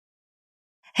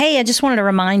Hey, I just wanted to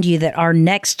remind you that our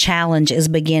next challenge is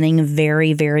beginning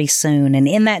very, very soon. And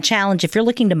in that challenge, if you're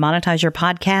looking to monetize your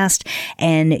podcast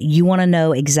and you want to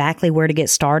know exactly where to get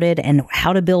started and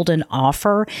how to build an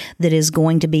offer that is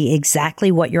going to be exactly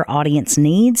what your audience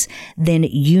needs, then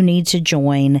you need to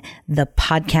join the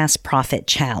Podcast Profit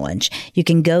Challenge. You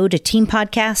can go to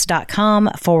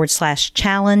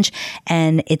teampodcast.com/challenge,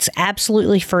 and it's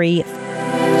absolutely free.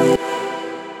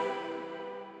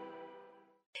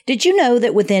 Did you know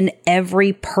that within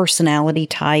every personality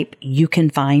type, you can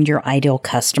find your ideal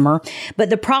customer? But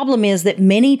the problem is that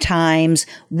many times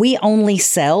we only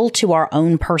sell to our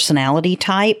own personality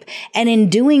type. And in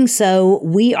doing so,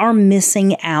 we are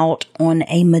missing out on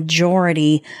a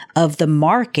majority of the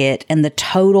market and the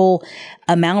total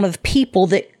amount of people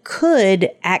that could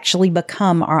actually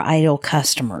become our ideal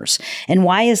customers. And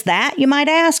why is that, you might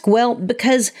ask? Well,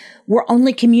 because we're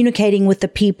only communicating with the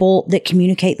people that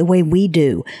communicate the way we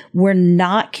do. We're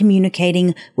not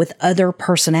communicating with other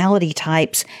personality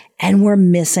types, and we're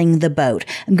missing the boat.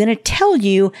 I'm going to tell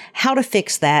you how to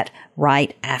fix that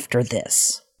right after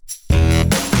this.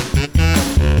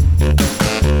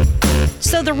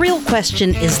 So the real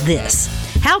question is this: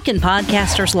 how can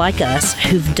podcasters like us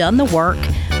who've done the work,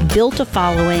 built a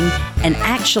following, and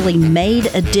actually made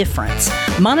a difference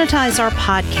monetize our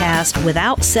podcast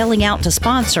without selling out to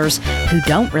sponsors who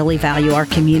don't really value our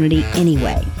community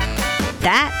anyway?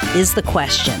 That is the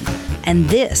question, and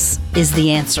this is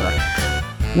the answer.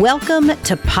 Welcome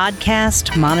to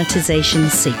Podcast Monetization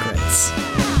Secrets.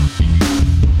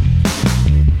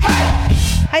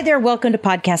 Hi there. Welcome to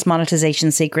Podcast Monetization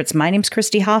Secrets. My name's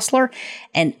Christy Hostler,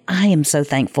 and I am so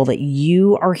thankful that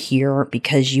you are here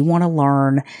because you want to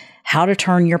learn how to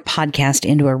turn your podcast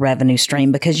into a revenue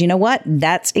stream, because you know what?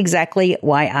 That's exactly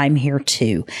why I'm here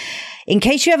too. In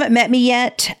case you haven't met me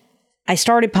yet, I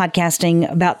started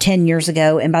podcasting about 10 years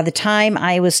ago, and by the time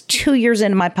I was 2 years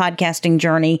into my podcasting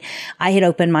journey, I had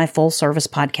opened my full-service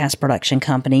podcast production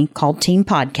company called Team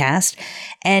Podcast,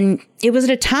 and it was at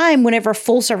a time whenever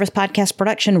full-service podcast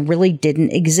production really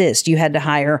didn't exist. You had to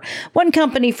hire one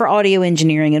company for audio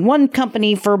engineering and one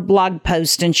company for blog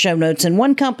posts and show notes and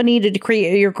one company to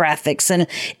create your graphics, and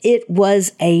it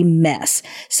was a mess.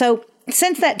 So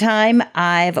since that time,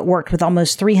 I've worked with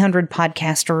almost 300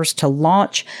 podcasters to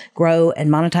launch, grow, and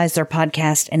monetize their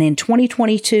podcast. And in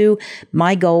 2022,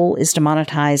 my goal is to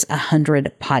monetize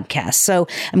 100 podcasts. So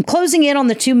I'm closing in on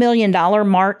the $2 million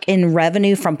mark in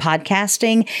revenue from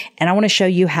podcasting. And I want to show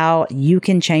you how you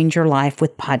can change your life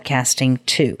with podcasting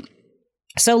too.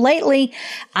 So lately,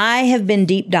 I have been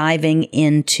deep diving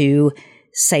into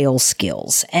sales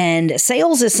skills. And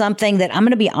sales is something that, I'm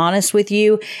going to be honest with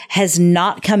you, has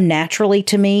not come naturally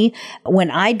to me. When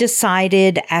I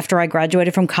decided after I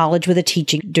graduated from college with a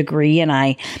teaching degree and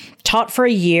I taught for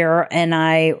a year, and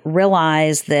I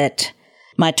realized that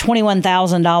my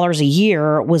 $21,000 a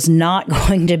year was not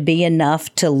going to be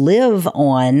enough to live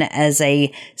on as a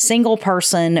single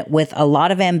person with a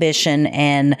lot of ambition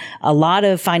and a lot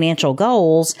of financial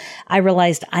goals, I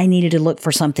realized I needed to look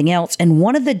for something else. And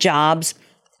one of the jobs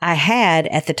I had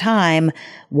at the time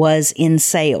was in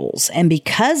sales. And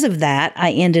because of that,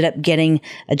 I ended up getting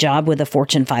a job with a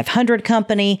Fortune 500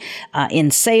 company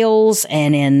in sales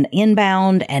and in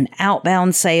inbound and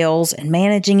outbound sales and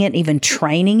managing it, even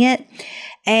training it.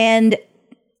 And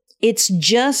it's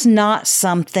just not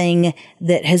something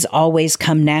that has always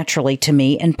come naturally to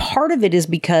me. And part of it is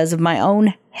because of my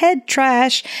own head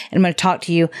trash. And I'm going to talk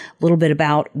to you a little bit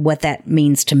about what that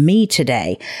means to me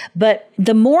today. But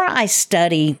the more I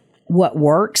study what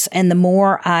works and the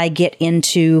more I get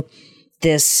into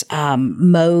this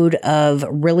mode of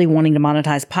really wanting to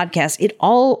monetize podcasts, it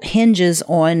all hinges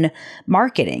on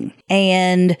marketing.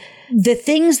 And the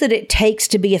things that it takes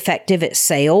to be effective at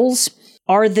sales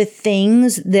are the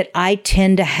things that I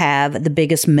tend to have the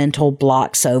biggest mental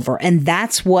blocks over. And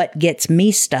that's what gets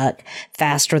me stuck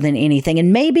faster than anything.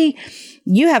 And maybe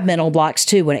you have mental blocks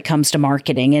too when it comes to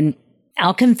marketing. And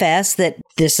I'll confess that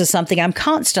this is something I'm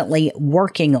constantly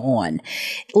working on.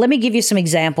 Let me give you some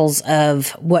examples of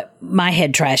what my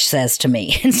head trash says to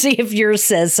me and see if yours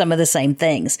says some of the same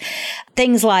things.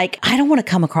 Things like, I don't want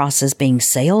to come across as being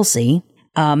salesy.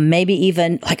 Maybe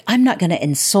even like, I'm not going to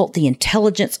insult the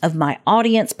intelligence of my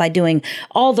audience by doing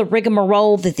all the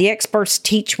rigmarole that the experts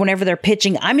teach whenever they're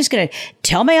pitching. I'm just going to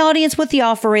tell my audience what the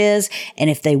offer is, and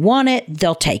if they want it,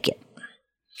 they'll take it.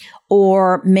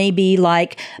 Or maybe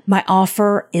like, my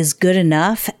offer is good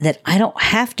enough that I don't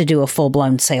have to do a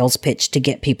full-blown sales pitch to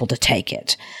get people to take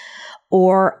it.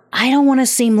 Or I don't want to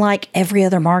seem like every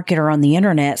other marketer on the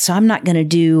internet, so I'm not going to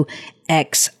do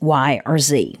X, Y, or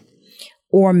Z.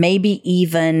 Or maybe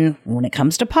even when it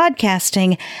comes to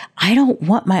podcasting, I don't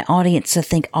want my audience to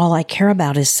think all I care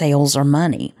about is sales or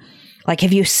money. Like,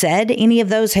 have you said any of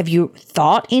those? Have you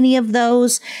thought any of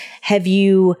those? Have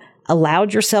you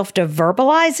allowed yourself to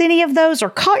verbalize any of those or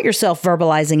caught yourself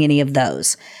verbalizing any of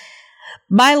those?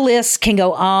 My list can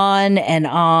go on and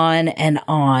on and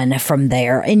on from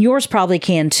there, and yours probably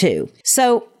can too.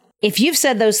 So if you've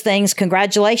said those things,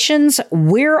 congratulations.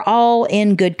 We're all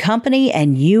in good company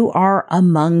and you are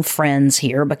among friends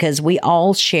here because we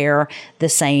all share the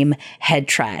same head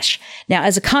trash. Now,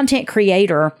 as a content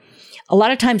creator, a lot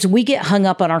of times we get hung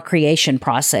up on our creation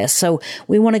process. So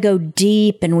we want to go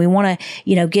deep and we want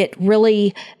to, get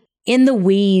really in the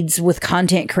weeds with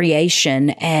content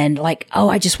creation and like, oh,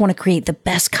 I just want to create the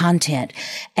best content.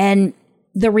 And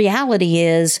the reality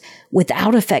is,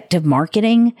 without effective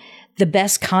marketing, the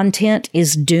best content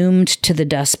is doomed to the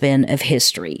dustbin of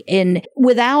history. And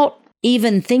without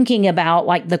even thinking about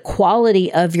like the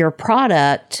quality of your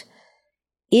product,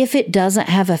 if it doesn't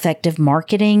have effective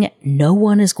marketing, no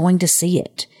one is going to see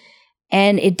it.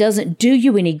 And it doesn't do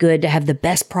you any good to have the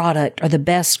best product or the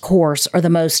best course or the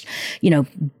most,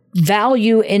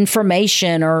 value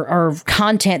information or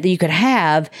content that you could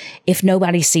have if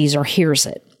nobody sees or hears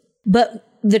it. But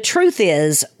the truth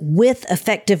is, with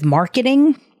effective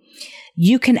marketing,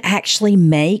 you can actually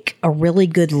make a really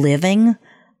good living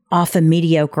off a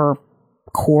mediocre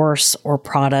course or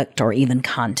product or even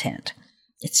content.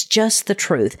 It's just the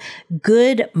truth.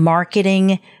 Good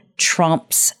marketing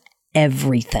trumps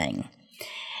everything.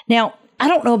 Now, I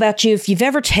don't know about you, if you've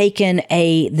ever taken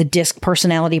the DISC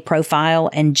personality profile,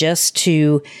 and just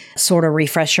to sort of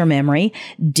refresh your memory,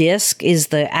 DISC is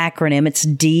the acronym. It's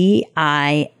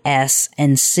D-I-S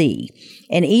and C.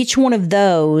 And each one of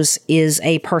those is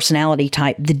a personality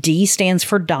type. The D stands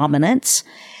for dominance.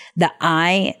 The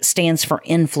I stands for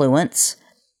influence.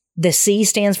 The C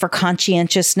stands for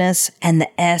conscientiousness, and the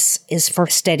S is for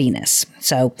steadiness.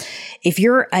 So if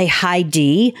you're a high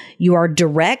D, you are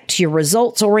direct, you're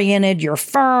results oriented, you're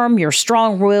firm, you're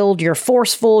strong willed, you're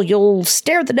forceful, you'll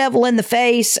stare the devil in the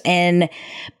face and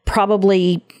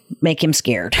probably make him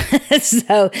scared.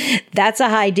 So that's a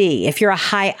high D. If you're a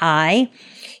high I,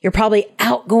 you're probably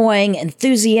outgoing,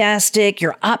 enthusiastic,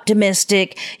 you're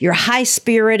optimistic, you're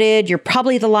high-spirited, you're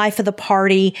probably the life of the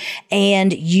party,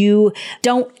 and you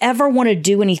don't ever want to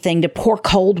do anything to pour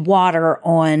cold water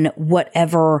on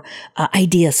whatever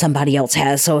idea somebody else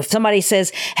has. So if somebody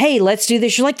says, hey, let's do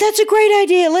this, you're like, that's a great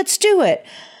idea, let's do it.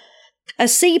 A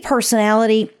C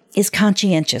personality is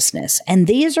conscientiousness, and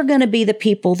these are going to be the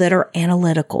people that are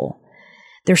analytical.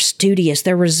 They're studious,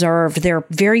 they're reserved, they're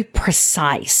very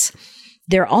precise.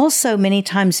 They're also many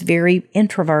times very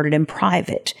introverted and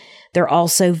private. They're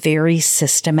also very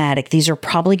systematic. These are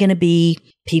probably going to be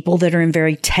people that are in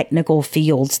very technical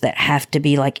fields that have to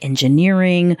be like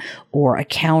engineering or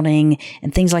accounting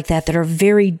and things like that are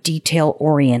very detail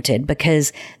oriented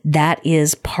because that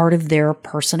is part of their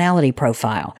personality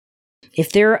profile.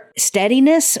 If they're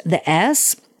steadiness, the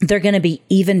S, they're going to be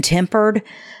even tempered.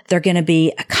 They're going to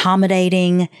be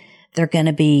accommodating. They're going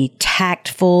to be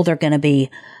tactful. They're going to be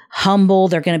humble.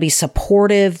 They're going to be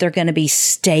supportive. They're going to be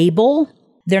stable.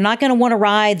 They're not going to want to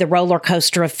ride the roller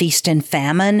coaster of feast and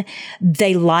famine.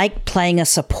 They like playing a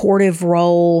supportive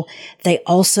role. They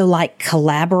also like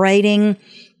collaborating,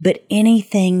 but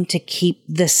anything to keep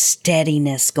the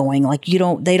steadiness going. Like they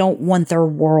don't want their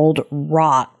world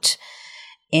rocked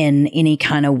in any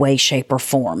kind of way, shape, or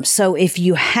form. So if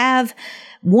you have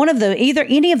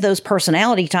any of those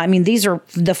personality types, these are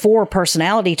the 4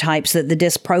 personality types that the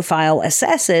DISC profile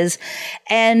assesses.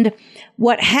 And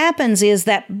what happens is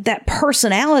that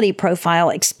personality profile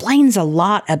explains a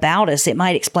lot about us. It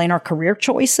might explain our career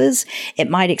choices. It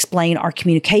might explain our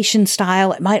communication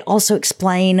style. It might also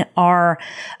explain our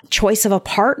choice of a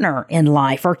partner in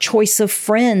life, our choice of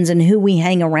friends and who we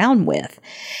hang around with.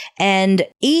 And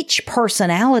each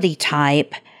personality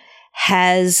type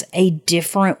has a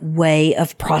different way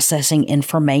of processing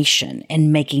information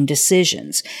and making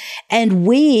decisions. And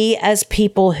we, as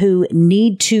people who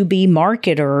need to be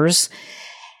marketers,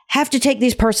 have to take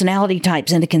these personality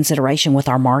types into consideration with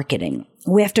our marketing.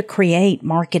 We have to create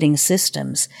marketing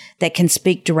systems that can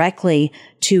speak directly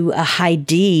to a high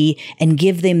D and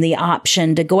give them the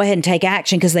option to go ahead and take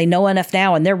action because they know enough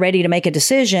now and they're ready to make a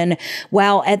decision,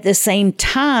 while at the same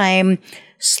time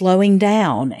slowing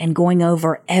down and going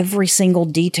over every single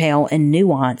detail and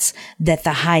nuance that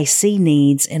the high C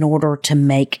needs in order to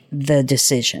make the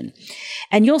decision.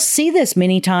 And you'll see this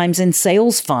many times in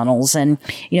sales funnels. And,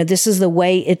 this is the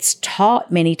way it's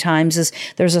taught many times is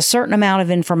there's a certain amount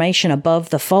of information above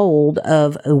the fold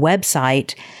of a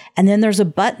website. And then there's a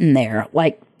button there,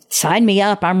 like sign me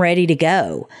up. I'm ready to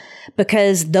go.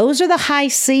 Because those are the high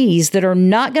C's that are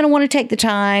not going to want to take the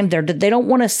time. They don't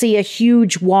want to see a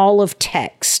huge wall of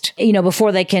text,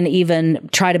 before they can even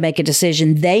try to make a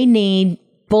decision. They need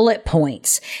bullet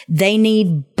points. They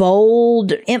need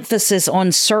bold emphasis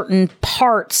on certain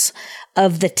parts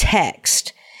of the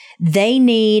text. They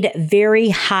need very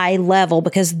high level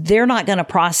because they're not going to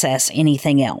process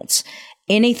anything else.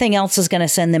 Anything else is going to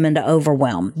send them into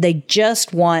overwhelm. They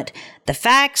just want the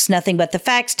facts, nothing but the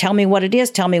facts. Tell me what it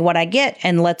is. Tell me what I get,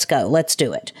 and let's go. Let's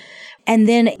do it. And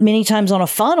then many times on a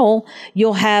funnel,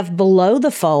 you'll have below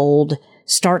the fold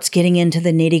starts getting into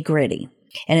the nitty gritty.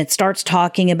 And it starts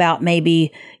talking about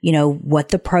maybe, what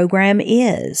the program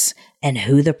is and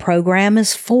who the program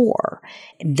is for.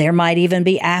 There might even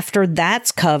be, after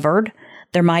that's covered,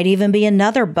 there might even be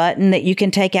another button that you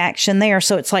can take action there.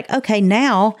 So it's like, okay,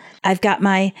 now I've got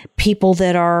my people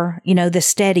that are, the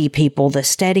steady people, the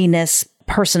steadiness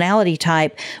personality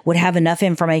type would have enough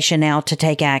information now to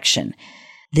take action.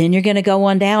 Then you're going to go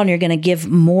on down, you're going to give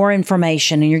more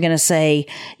information, and you're going to say,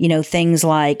 things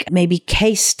like maybe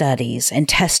case studies and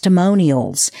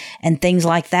testimonials and things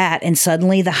like that. And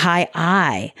suddenly the high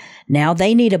I, now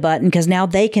they need a button because now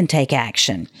they can take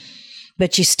action.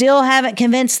 But you still haven't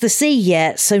convinced the C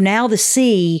yet. So now the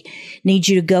C needs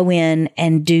you to go in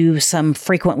and do some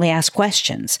frequently asked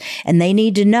questions. And they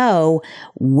need to know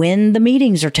when the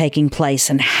meetings are taking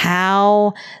place and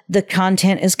how the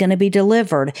content is going to be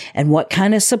delivered and what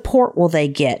kind of support will they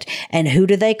get and who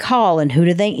do they call and who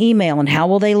do they email and how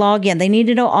will they log in. They need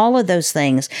to know all of those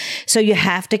things. So you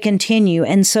have to continue.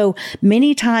 And so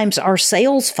many times our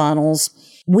sales funnels,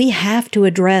 we have to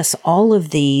address all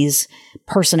of these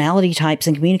personality types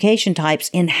and communication types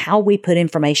in how we put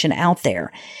information out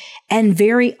there. And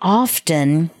very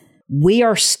often we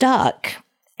are stuck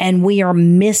and we are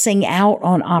missing out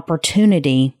on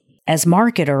opportunity as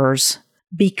marketers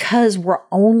because we're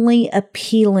only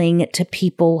appealing to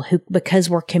people because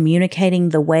we're communicating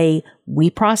the way we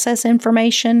process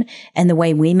information and the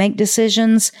way we make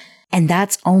decisions. And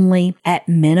that's only at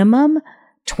minimum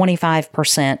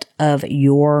 25% of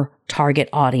your target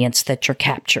audience that you're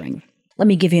capturing. Let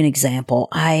me give you an example.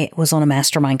 I was on a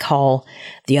mastermind call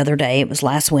the other day. It was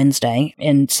last Wednesday.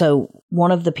 And so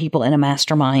one of the people in a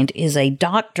mastermind is a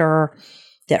doctor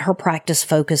that her practice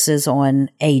focuses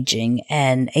on aging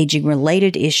and aging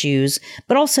related issues,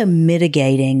 but also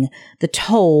mitigating the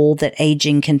toll that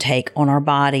aging can take on our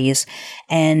bodies.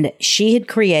 And she had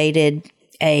created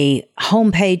a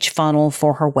homepage funnel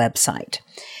for her website.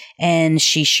 And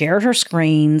she shared her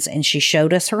screens and she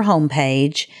showed us her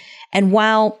homepage. And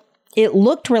while it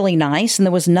looked really nice and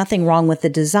there was nothing wrong with the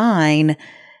design,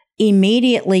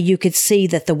 immediately you could see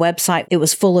that the website, it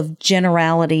was full of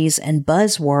generalities and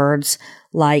buzzwords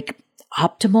like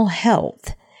optimal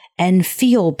health and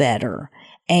feel better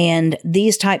and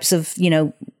these types of,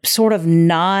 sort of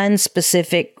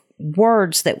non-specific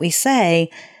words that we say,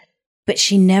 but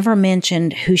she never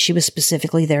mentioned who she was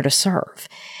specifically there to serve.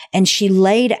 And she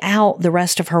laid out the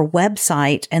rest of her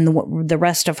website and the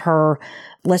rest of her,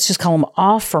 let's just call them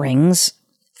offerings,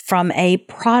 from a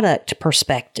product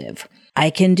perspective. I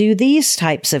can do these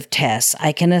types of tests.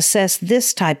 I can assess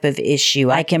this type of issue.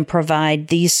 I can provide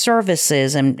these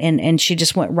services. And she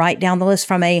just went right down the list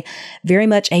from a very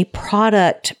much a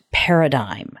product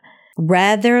paradigm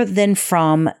rather than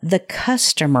from the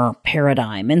customer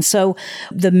paradigm. And so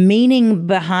the meaning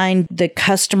behind the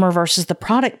customer versus the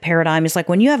product paradigm is like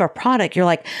when you have a product, you're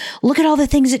like, look at all the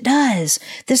things it does.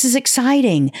 This is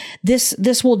exciting.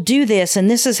 This will do this.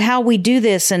 And this is how we do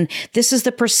this. And this is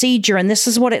the procedure. And this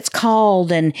is what it's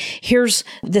called. And here's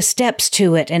the steps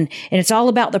to it. And it's all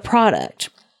about the product.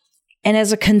 And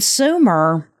as a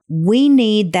consumer, we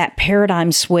need that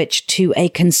paradigm switch to a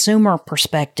consumer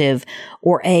perspective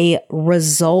or a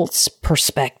results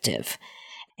perspective.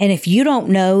 And if you don't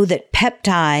know that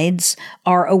peptides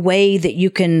are a way that you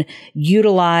can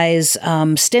utilize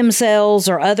stem cells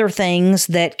or other things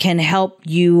that can help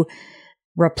you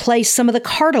replace some of the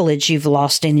cartilage you've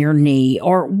lost in your knee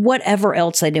or whatever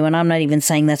else they do, and I'm not even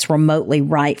saying that's remotely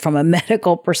right from a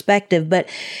medical perspective, but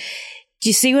do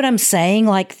you see what I'm saying?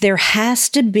 Like there has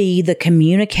to be the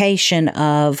communication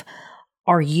of,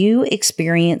 are you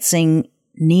experiencing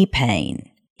knee pain?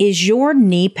 Is your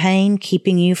knee pain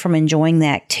keeping you from enjoying the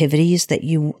activities that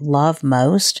you love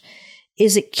most?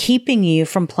 Is it keeping you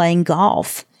from playing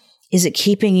golf? Is it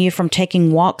keeping you from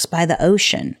taking walks by the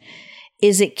ocean?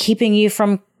 Is it keeping you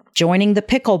from joining the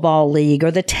pickleball league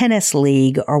or the tennis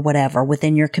league or whatever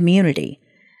within your community?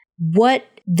 What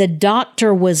the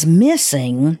doctor was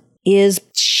missing is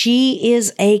she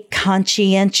is a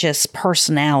conscientious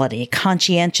personality,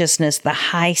 conscientiousness, the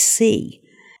high C.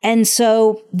 And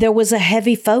so there was a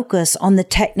heavy focus on the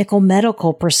technical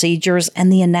medical procedures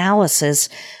and the analysis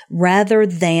rather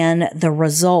than the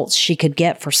results she could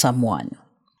get for someone.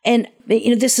 And,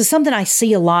 this is something I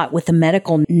see a lot with the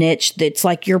medical niche. That's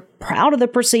like you're proud of the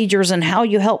procedures and how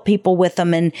you help people with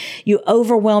them. And you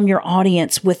overwhelm your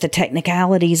audience with the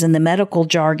technicalities and the medical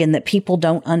jargon that people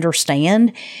don't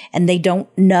understand, and they don't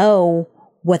know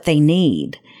what they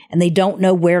need, and they don't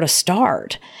know where to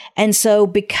start. And so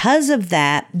because of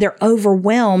that, they're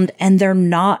overwhelmed and they're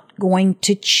not going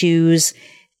to choose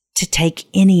to take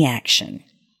any action.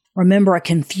 Remember, a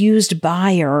confused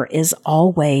buyer is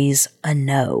always a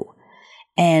no.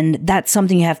 And that's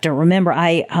something you have to remember.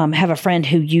 I have a friend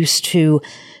who used to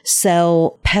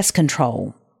sell pest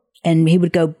control. And he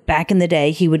would go, back in the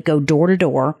day, he would go door to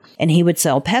door and he would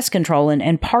sell pest control.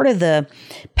 And part of the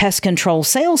pest control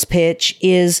sales pitch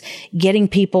is getting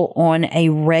people on a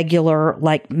regular,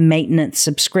 like, maintenance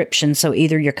subscription. So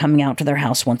either you're coming out to their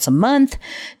house once a month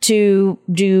to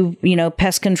do,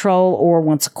 pest control, or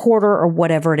once a quarter, or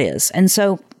whatever it is. And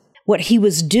so what he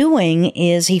was doing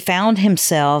is he found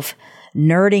himself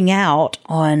nerding out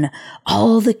on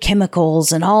all the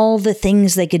chemicals and all the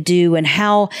things they could do, and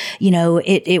how,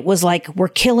 it was like, we're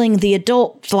killing the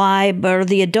adult fly or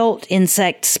the adult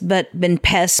insects, and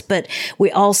pests, but we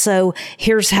also,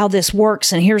 here's how this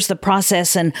works, and here's the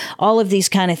process, and all of these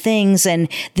kind of things. And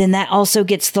then that also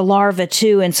gets the larva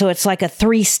too. And so it's like a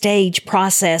 3-stage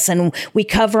process, and we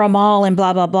cover them all, and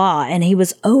blah, blah, blah. And he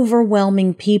was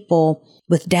overwhelming people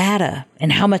with data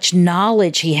and how much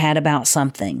knowledge he had about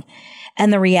something.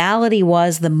 And the reality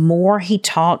was, the more he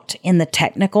talked in the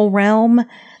technical realm,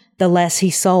 the less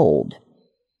he sold.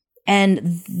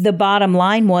 And the bottom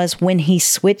line was, when he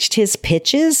switched his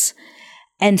pitches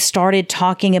and started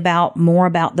talking more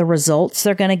about the results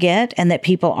they're going to get, and that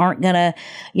people aren't going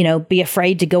to, be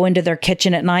afraid to go into their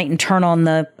kitchen at night and turn on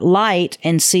the light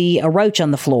and see a roach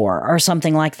on the floor or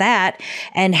something like that,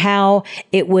 and how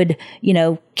it would,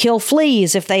 kill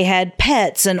fleas if they had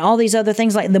pets and all these other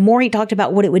things. Like, the more he talked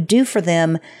about what it would do for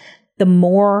them, the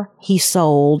more he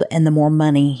sold and the more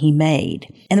money he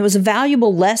made. And it was a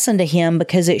valuable lesson to him,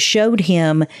 because it showed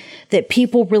him that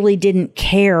people really didn't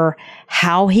care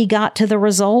how he got to the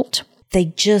result. They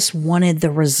just wanted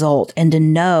the result, and to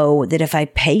know that if I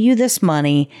pay you this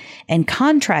money and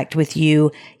contract with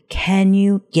you, can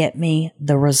you get me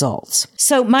the results?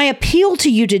 So my appeal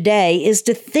to you today is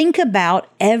to think about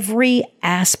every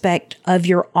aspect of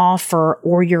your offer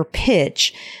or your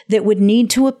pitch that would need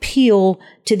to appeal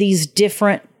to these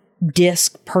different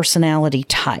DISC personality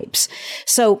types.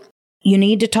 So you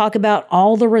need to talk about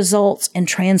all the results and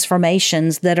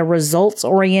transformations that a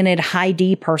results-oriented high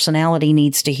D personality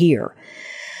needs to hear.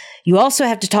 You also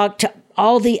have to talk to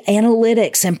all the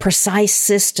analytics and precise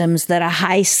systems that a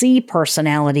high C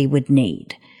personality would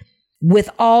need, with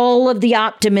all of the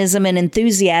optimism and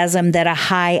enthusiasm that a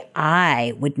high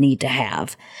I would need to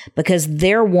have, because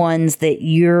they're ones that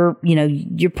you're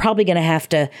probably going to have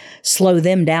to slow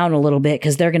them down a little bit,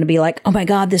 because they're going to be like, oh my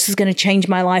God, this is going to change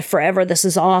my life forever. This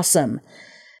is awesome.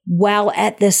 While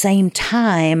at the same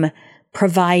time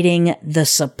providing the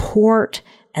support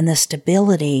and the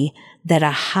stability that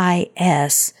a high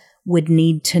S would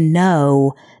need to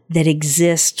know that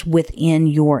exists within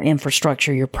your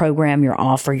infrastructure, your program, your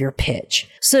offer, your pitch.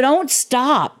 So don't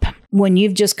stop when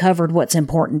you've just covered what's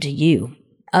important to you.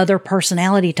 Other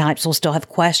personality types will still have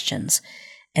questions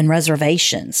and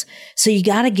reservations. So you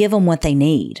got to give them what they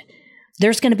need.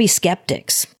 There's going to be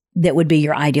skeptics that would be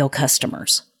your ideal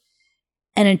customers.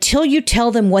 And until you tell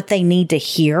them what they need to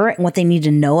hear and what they need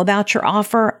to know about your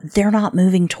offer, they're not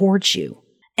moving towards you.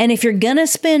 And if you're going to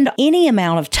spend any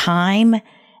amount of time,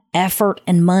 effort,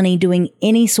 and money doing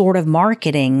any sort of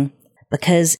marketing,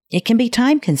 because it can be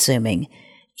time consuming,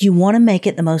 you want to make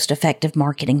it the most effective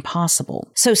marketing possible.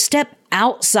 So step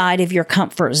outside of your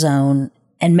comfort zone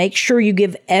and make sure you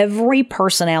give every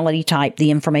personality type the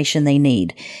information they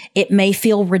need. It may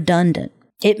feel redundant.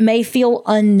 It may feel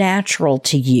unnatural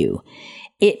to you.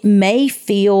 It may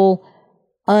feel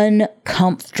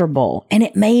uncomfortable, and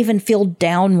it may even feel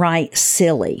downright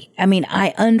silly. I mean,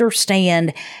 I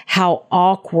understand how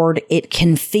awkward it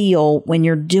can feel when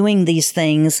you're doing these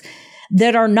things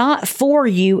that are not for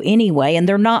you anyway, and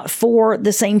they're not for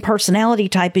the same personality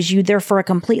type as you. They're for a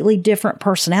completely different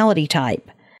personality type,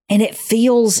 and it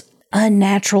feels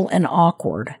unnatural and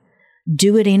awkward.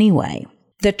 Do it anyway.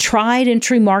 The tried and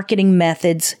true marketing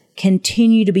methods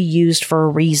continue to be used for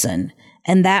a reason.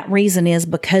 And that reason is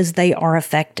because they are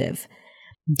effective.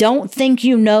 Don't think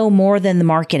you know more than the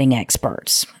marketing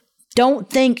experts. Don't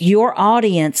think your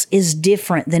audience is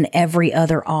different than every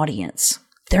other audience.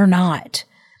 They're not.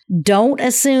 Don't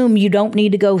assume you don't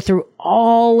need to go through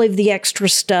all of the extra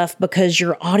stuff because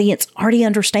your audience already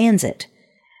understands it.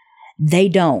 They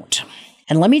don't.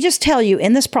 And let me just tell you,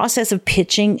 in this process of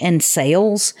pitching and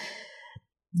sales,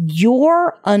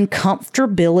 your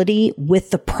uncomfortability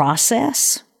with the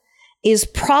process is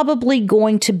probably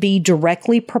going to be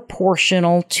directly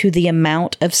proportional to the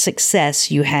amount of success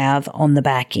you have on the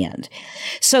back end.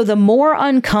 So the more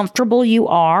uncomfortable you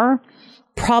are,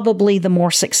 probably the more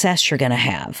success you're going to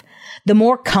have. The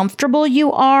more comfortable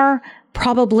you are,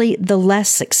 probably the less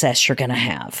success you're going to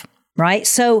have. Right?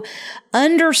 So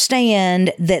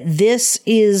understand that this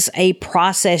is a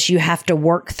process you have to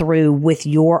work through with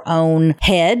your own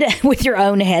head, with your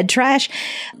own head trash.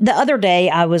 The other day,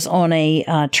 I was on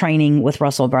a training with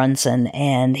Russell Brunson,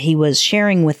 and he was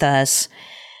sharing with us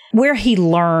where he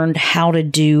learned how to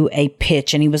do a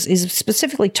pitch. And he's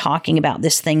specifically talking about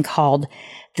this thing called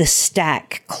the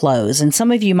stack close. And some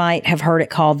of you might have heard it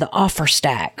called the offer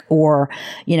stack, or,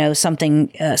 something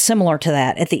similar to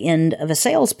that at the end of a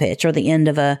sales pitch or the end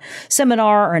of a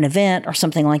seminar or an event or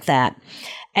something like that.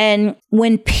 And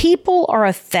when people are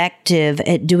effective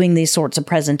at doing these sorts of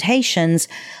presentations,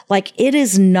 it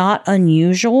is not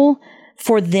unusual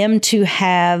for them to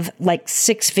have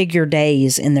 6-figure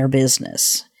days in their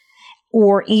business,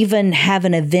 or even have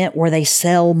an event where they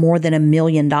sell more than $1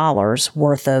 million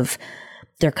worth of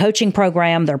their coaching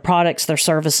program, their products, their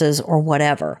services, or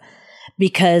whatever,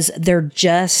 because they're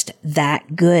just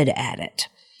that good at it.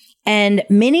 And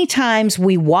many times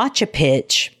we watch a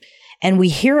pitch and we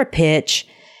hear a pitch,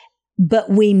 but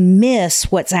we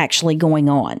miss what's actually going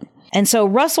on. And so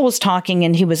Russell was talking,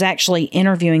 and he was actually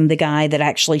interviewing the guy that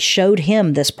actually showed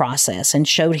him this process and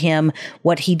showed him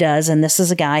what he does. And this is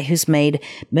a guy who's made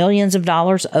millions of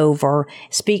dollars over,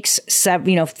 speaks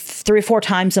 3 or 4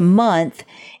 times a month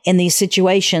in these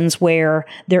situations where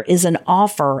there is an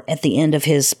offer at the end of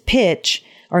his pitch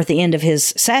or at the end of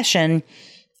his session,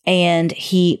 and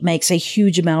he makes a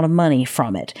huge amount of money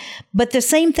from it. But the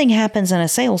same thing happens in a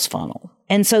sales funnel.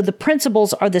 And so the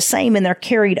principles are the same, and they're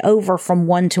carried over from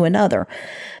one to another.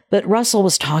 But Russell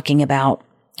was talking about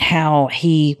how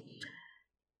he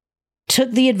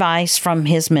took the advice from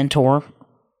his mentor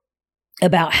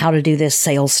about how to do this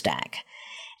sales stack.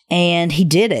 And he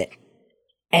did it.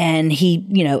 And he,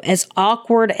 as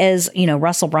awkward as,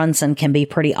 Russell Brunson can be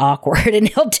pretty awkward. And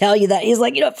he'll tell you that. He's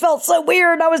like, it felt so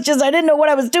weird. I didn't know what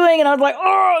I was doing. And I was like,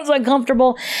 oh, it was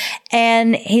uncomfortable.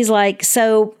 And he's like,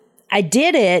 so I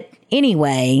did it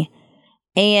anyway,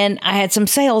 and I had some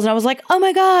sales, and I was like, oh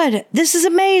my God, this is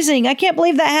amazing. I can't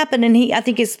believe that happened. And I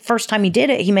think his first time he did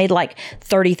it, he made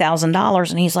 $30,000.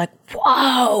 And he's like,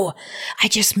 whoa, I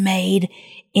just made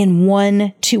in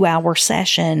 1 2-hour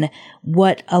session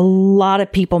what a lot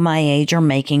of people my age are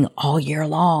making all year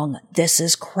long. This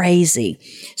is crazy.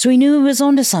 So he knew he was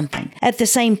onto something. At the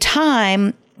same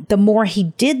time, the more he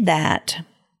did that,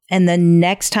 and the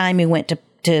next time he went to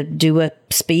do a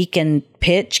speak and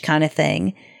pitch kind of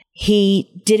thing,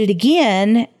 he did it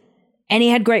again, and he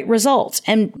had great results.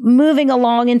 And moving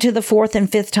along into the 4th and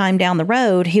 5th time down the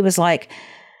road, he was like,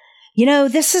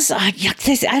 this,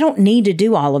 I don't need to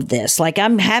do all of this.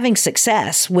 I'm having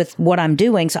success with what I'm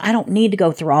doing, so I don't need to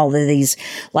go through all of these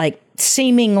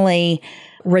seemingly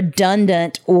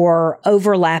redundant or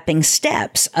overlapping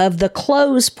steps of the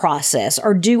close process,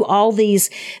 or do all these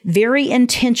very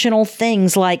intentional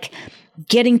things like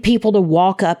getting people to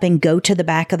walk up and go to the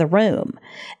back of the room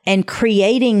and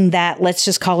creating that, let's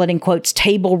just call it in quotes,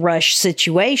 table rush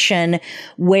situation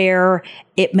where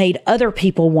it made other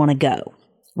people want to go.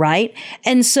 Right.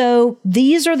 And so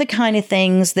these are the kind of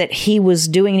things that he was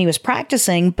doing and he was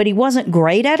practicing, but he wasn't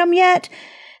great at them yet.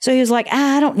 So he was like,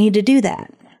 I don't need to do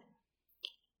that.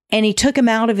 And he took him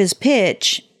out of his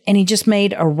pitch, and he just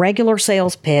made a regular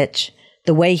sales pitch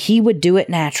the way he would do it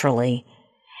naturally.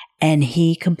 And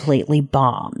he completely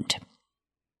bombed.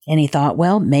 And he thought,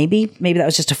 well, maybe that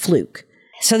was just a fluke.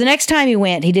 So the next time he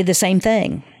went, he did the same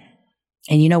thing.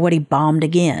 And you know what? He bombed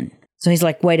again. So he's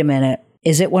like, wait a minute,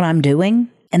 is it what I'm doing?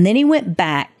 And then he went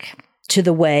back to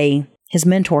the way his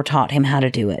mentor taught him how to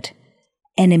do it.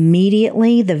 And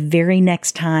immediately, the very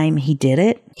next time he did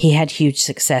it, he had huge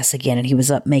success again. And he was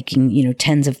up making,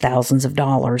 tens of thousands of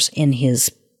dollars in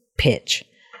his pitch.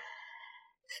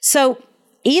 So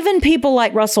even people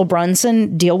like Russell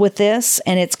Brunson deal with this,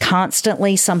 and it's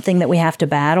constantly something that we have to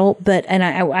battle. And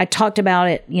I talked about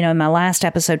it, in my last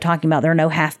episode, talking about there are no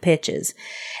half pitches.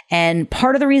 And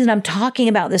part of the reason I'm talking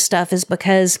about this stuff is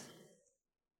because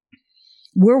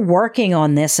we're working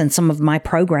on this in some of my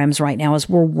programs right now. Is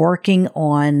we're working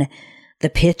on the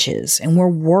pitches, and we're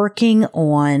working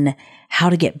on how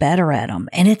to get better at them.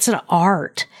 And it's an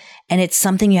art. and it's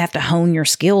something you have to hone your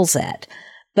skills at.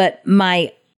 But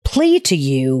my plea to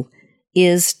you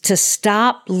is to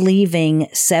stop leaving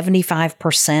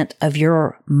 75% of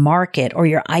your market or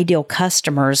your ideal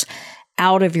customers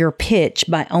out of your pitch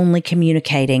by only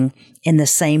communicating in the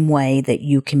same way that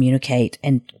you communicate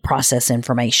and process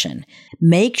information.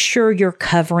 Make sure you're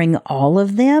covering all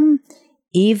of them,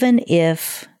 even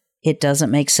if it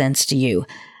doesn't make sense to you.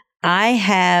 I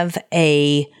have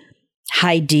a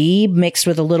high D mixed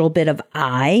with a little bit of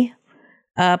I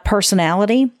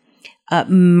personality.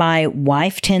 My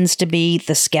wife tends to be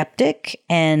the skeptic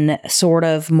and sort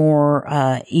of more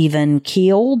even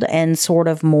keeled and sort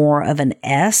of more of an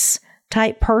S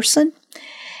type person.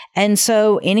 And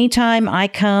so anytime I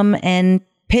come and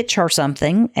pitch her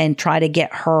something and try to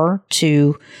get her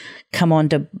to come on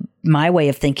to my way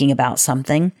of thinking about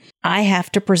something, I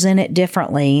have to present it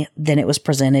differently than it was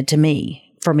presented to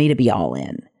me for me to be all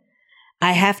in.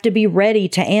 I have to be ready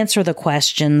to answer the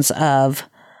questions of,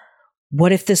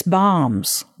 what if this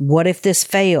bombs? What if this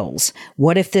fails?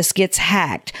 What if this gets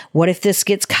hacked? What if this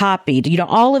gets copied?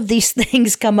 All of these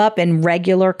things come up in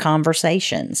regular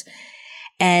conversations.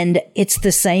 And it's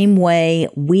the same way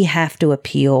we have to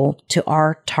appeal to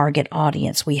our target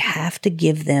audience. We have to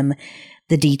give them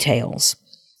the details.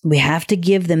 We have to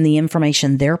give them the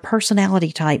information their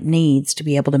personality type needs to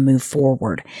be able to move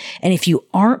forward. And if you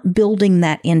aren't building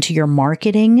that into your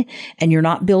marketing, and you're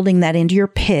not building that into your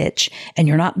pitch, and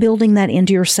you're not building that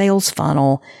into your sales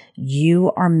funnel,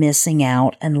 you are missing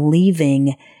out and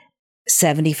leaving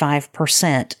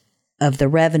 75% of the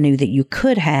revenue that you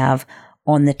could have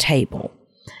on the table.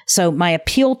 So my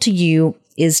appeal to you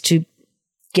is to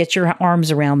get your arms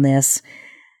around this.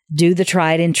 Do the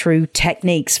tried and true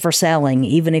techniques for selling,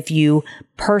 even if you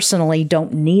personally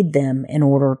don't need them in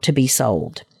order to be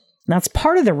sold. That's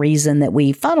part of the reason that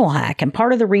we funnel hack, and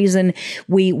part of the reason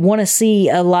we want to see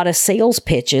a lot of sales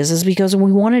pitches is because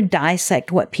we want to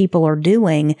dissect what people are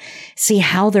doing, see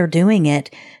how they're doing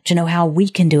it, to know how we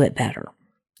can do it better.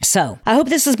 So I hope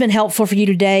this has been helpful for you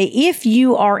today. If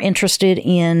you are interested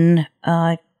in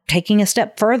taking a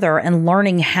step further and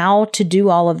learning how to do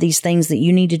all of these things that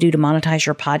you need to do to monetize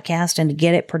your podcast and to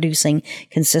get it producing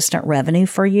consistent revenue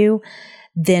for you,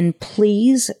 then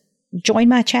please join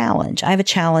my challenge. I have a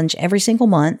challenge every single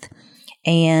month.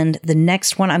 And the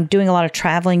next one, I'm doing a lot of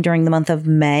traveling during the month of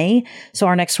May. So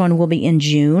our next one will be in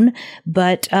June.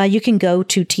 But you can go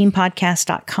to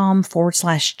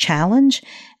teampodcast.com/challenge.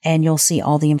 And you'll see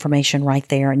all the information right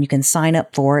there, and you can sign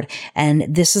up for it. And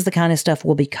this is the kind of stuff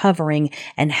we'll be covering,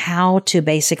 and how to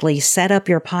basically set up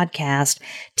your podcast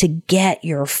to get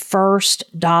your first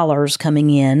dollars coming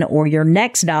in, or your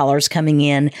next dollars coming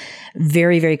in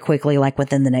very, very quickly, like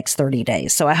within the next 30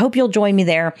 days. So I hope you'll join me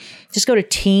there. Just go to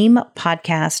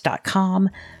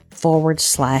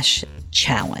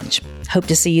teampodcast.com/challenge. Hope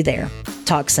to see you there.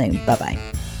 Talk soon. Bye-bye.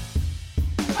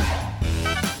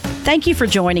 Thank you for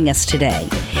joining us today.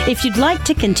 If you'd like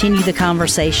to continue the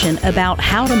conversation about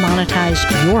how to monetize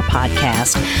your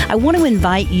podcast, I want to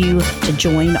invite you to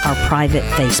join our private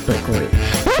Facebook group.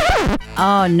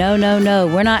 Oh, no.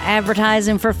 We're not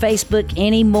advertising for Facebook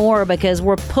anymore because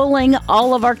we're pulling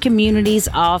all of our communities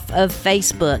off of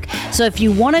Facebook. So if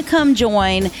you want to come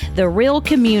join the real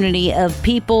community of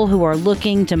people who are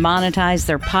looking to monetize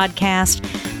their podcast,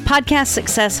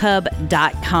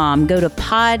 podcastsuccesshub.com. Go to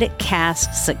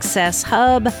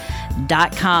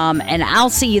podcastsuccesshub.com, and I'll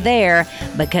see you there,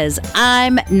 because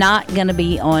I'm not going to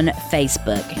be on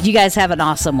Facebook. You guys have an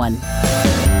awesome one.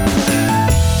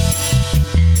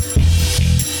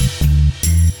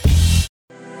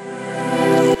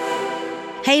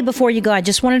 Hey, before you go, I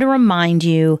just wanted to remind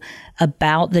you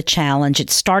about the challenge.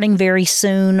 It's starting very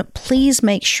soon. Please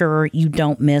make sure you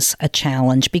don't miss a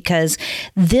challenge, because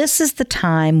this is the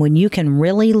time when you can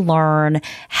really learn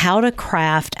how to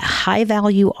craft a high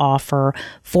value offer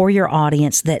for your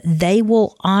audience that they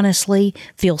will honestly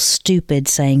feel stupid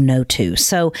saying no to.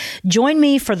 So join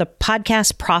me for the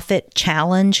Podcast Profit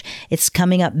Challenge. It's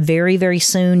coming up very, very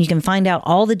soon. You can find out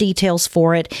all the details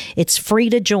for it. It's free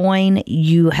to join.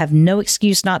 You have no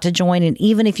excuse not to join. And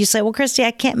even if you say, well, Christy, I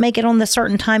can't make it on the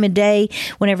certain time of day,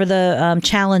 whenever the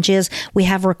challenge is, we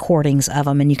have recordings of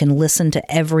them, and you can listen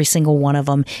to every single one of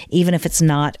them, even if it's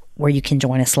not where you can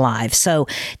join us live. So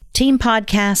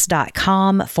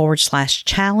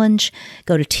teampodcast.com/challenge.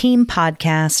 Go to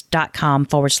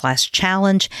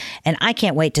teampodcast.com/challenge. And I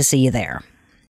can't wait to see you there.